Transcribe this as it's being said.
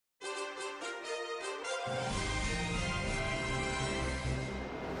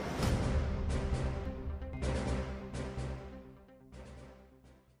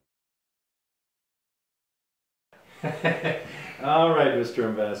All right, Mr.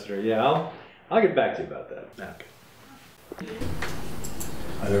 Ambassador. Yeah, I'll get back to you about that. Okay.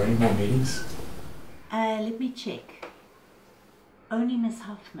 Are there any more meetings? Let me check. Only Miss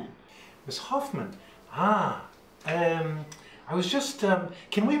Hoffman. Miss Hoffman? I was just,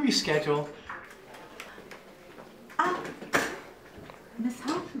 can we reschedule? Miss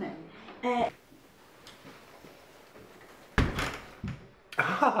Hoffman.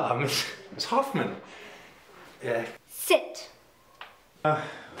 Miss Hoffman. Sit.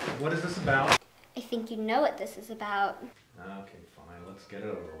 What is this about? I think you know what this is about. Okay, fine. Let's get it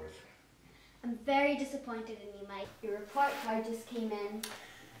over with. I'm very disappointed in you, Mike. Your report card just came in.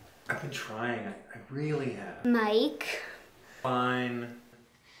 I've been trying. I really have. Mike. Fine.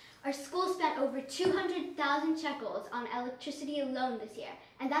 Our school spent over 200,000 shekels on electricity alone this year,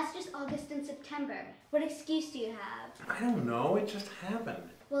 and that's just August and September. What excuse do you have? I don't know. It just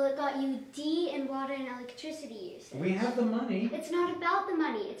happened. Well, it got you D in water and electricity usage. We have the money. It's not about the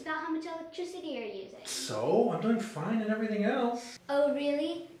money. It's about how much electricity you're using. So? I'm doing fine in everything else. Oh,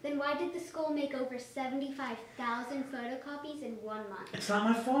 really? Then why did the school make over 75,000 photocopies in 1 month? It's not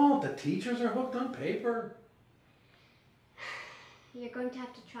my fault. The teachers are hooked on paper. You're going to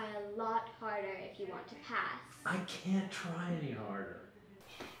have to try a lot harder if you want to pass. I can't try any harder.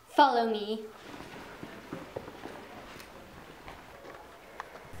 Follow me.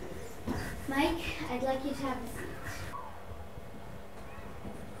 Mike, I'd like you to have a seat.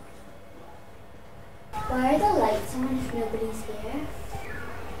 Why are the lights on if nobody's here?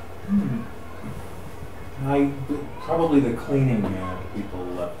 Probably the cleaning people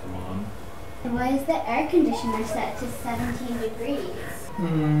left them on. And why is the air conditioner set to 17 degrees?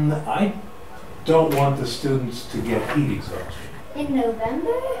 I don't want the students to get heat exhaustion. In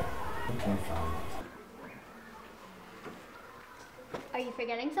November? Okay, fine. Are you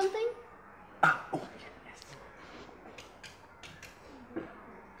forgetting something? Oh, yes.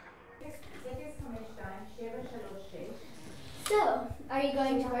 So, are you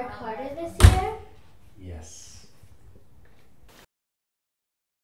going to work harder this year? Yes.